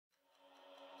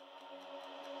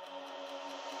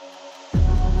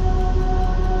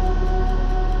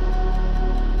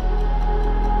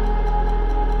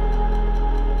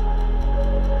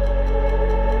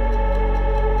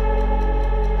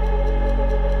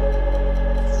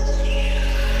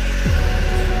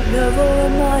Never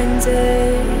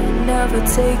reminded, never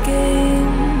taking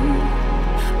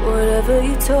whatever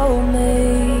you told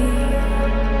me.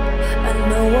 I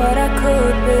know what I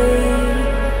could be,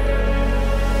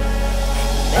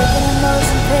 making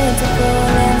emotion paintable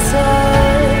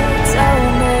answers. Tell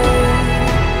me,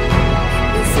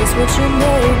 is this what you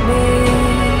made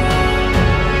me?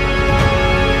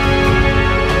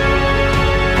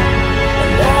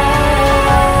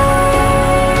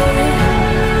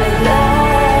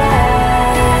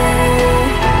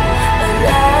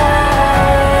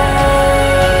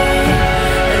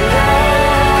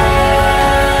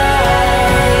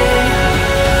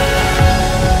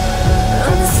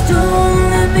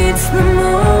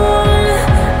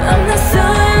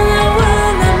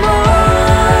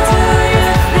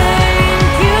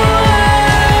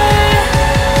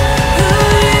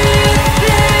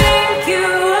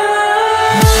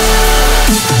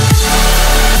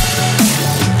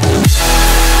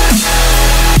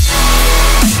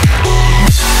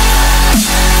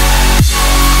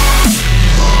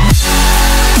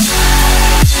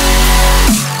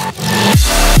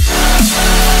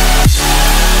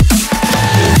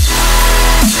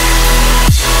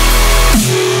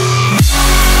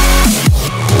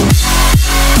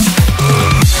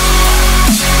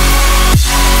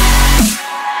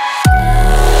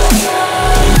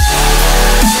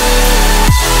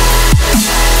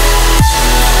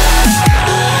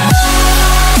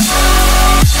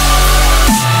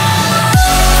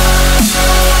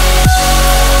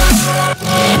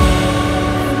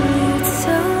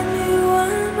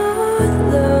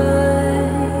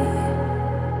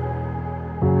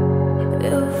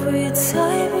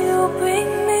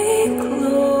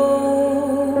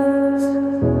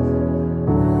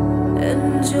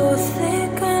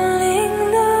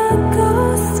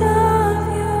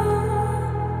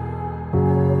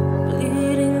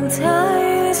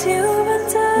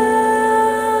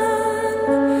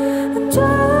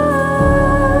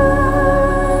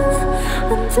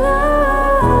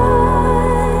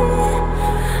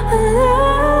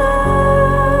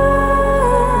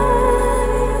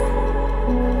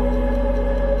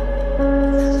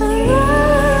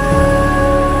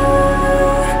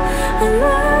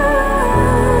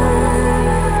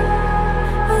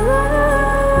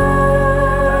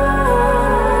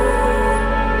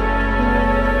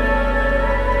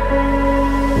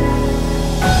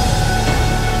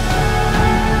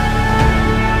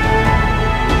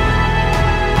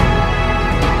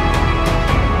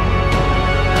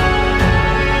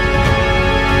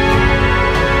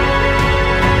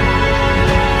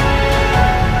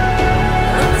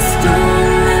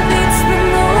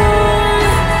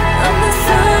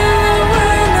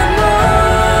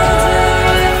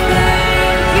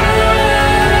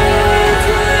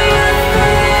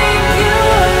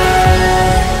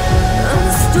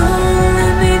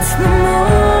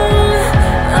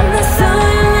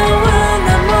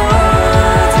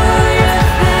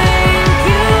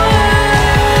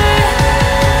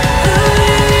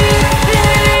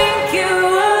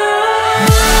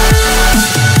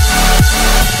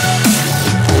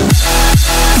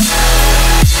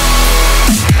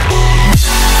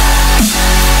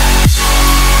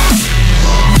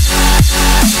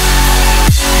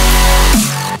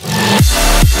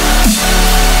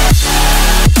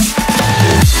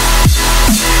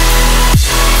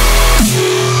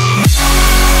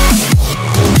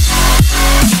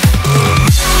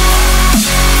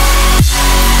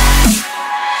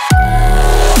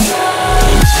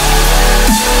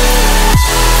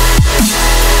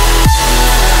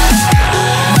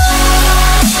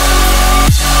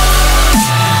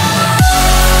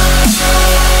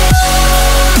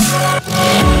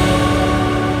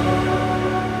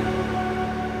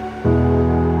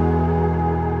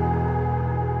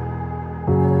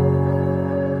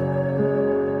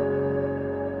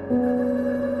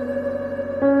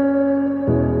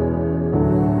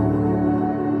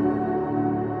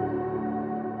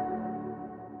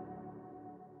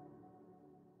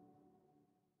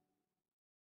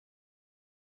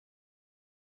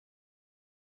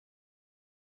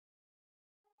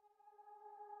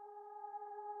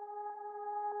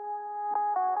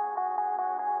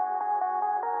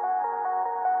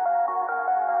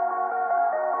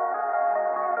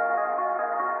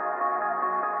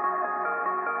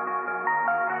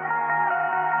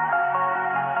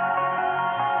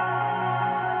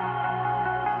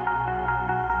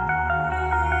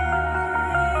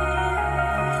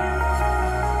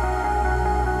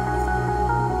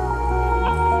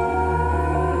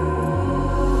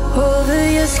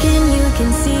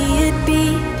 can see it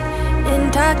beat,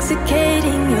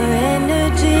 intoxicating your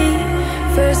energy.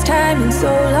 First time in so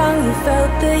long you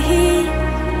felt the heat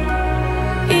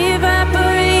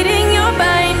evaporating your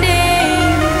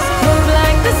bindings. Move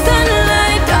like the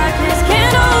sunlight, darkness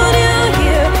can't hold you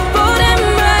here. Bold and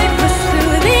bright, push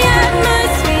through the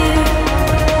atmosphere.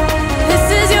 This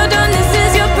is your dawn, this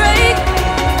is your break.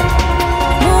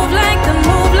 Move like the,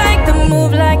 move like the,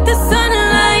 move like the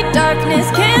sunlight, darkness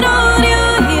can't hold you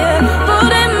here.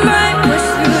 Bold and bright, push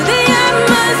through the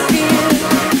atmosphere.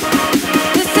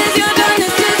 This is your dawn,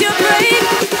 this is your break.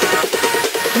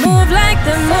 Move like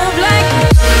the, move like the.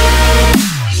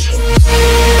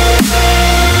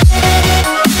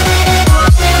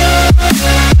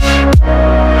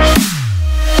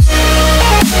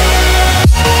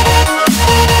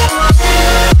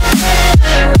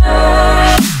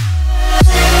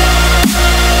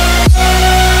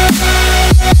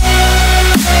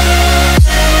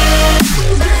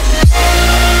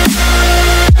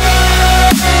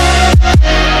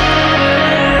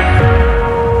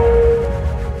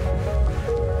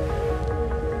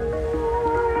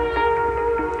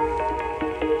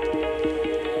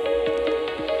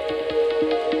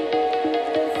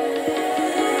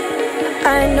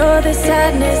 I know the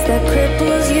sadness that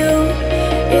cripples you.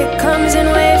 It comes in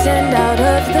waves and out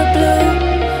of the blue.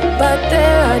 But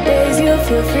there are days you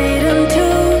feel freedom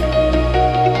too.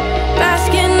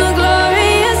 Bask in the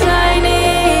glorious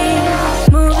lightning.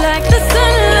 Move like the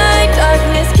sunlight,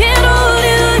 darkness can't hold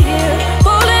you here.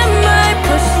 Bold and bright,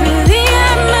 push through the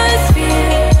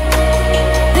atmosphere.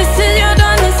 This is your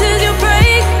dawn, this is your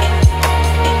break.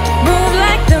 Move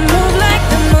like the, move like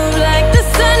the, move like the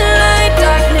sunlight,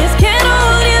 darkness can't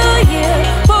hold you here.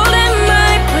 Bold and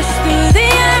bright, push through the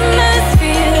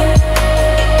atmosphere.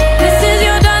 This is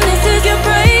your dawn, this is your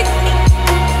break.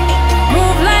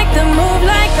 Move like the, move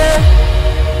like the,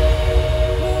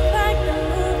 move like the,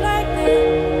 move like the,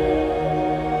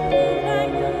 move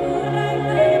like the, move like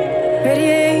the.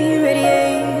 Radiate,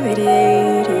 radiate,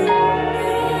 radiate.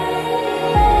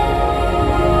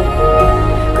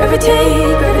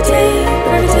 Gravitate, gravitate,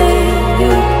 gravitate.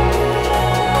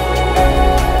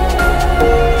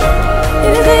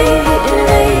 Innovate,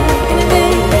 innovate,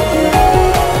 innovate.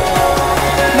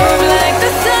 Move like the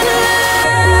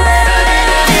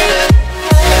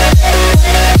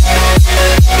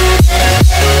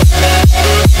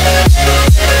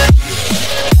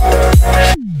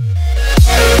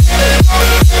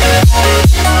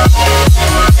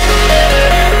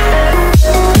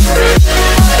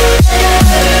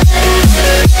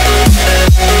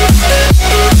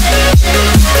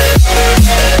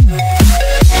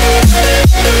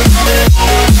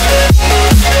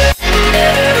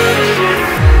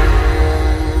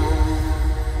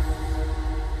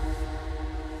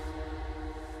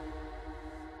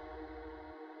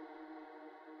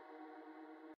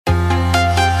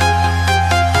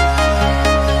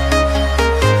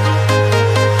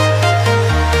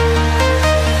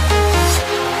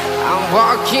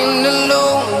Walking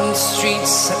alone, the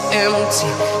streets are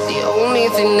empty. The only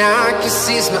thing I can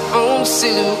see is my own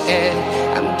silhouette.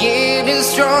 I'm getting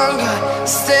stronger,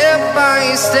 step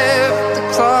by step. The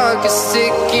clock is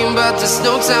ticking, but there's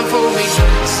no time for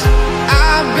regrets.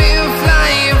 I've been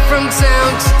flying from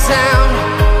town to town,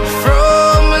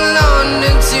 from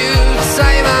London to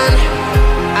Taiwan.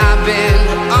 I've been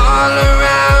all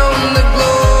around the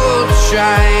globe,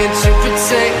 trying to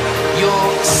protect your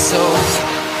soul.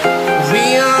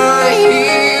 We are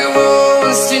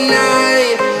heroes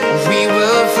tonight. We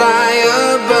will fly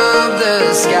above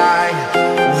the sky.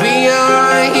 We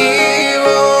are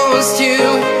heroes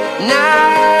tonight.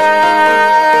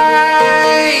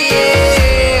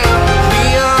 Yeah. We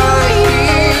are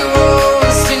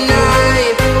heroes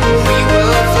tonight. We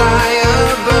will fly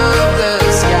above the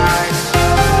sky.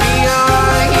 We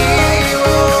are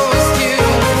heroes tonight.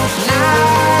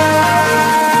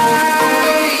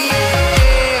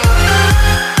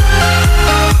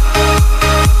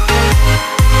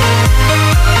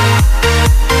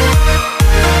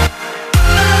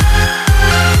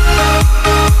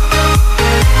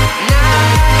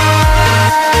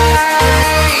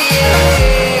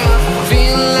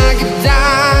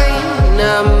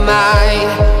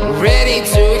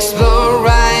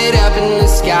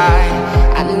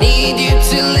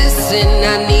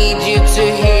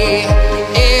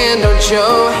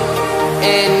 Show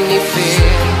any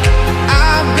fear.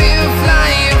 I've been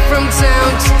flying from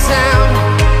town to town,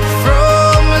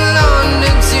 from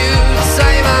London to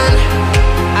Taiwan.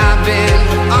 I've been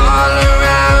all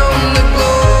around the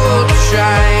globe,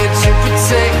 trying to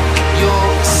protect your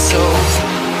soul.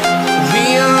 We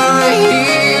are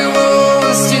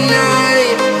heroes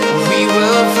tonight. We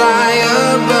will fly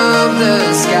above the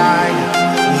sky.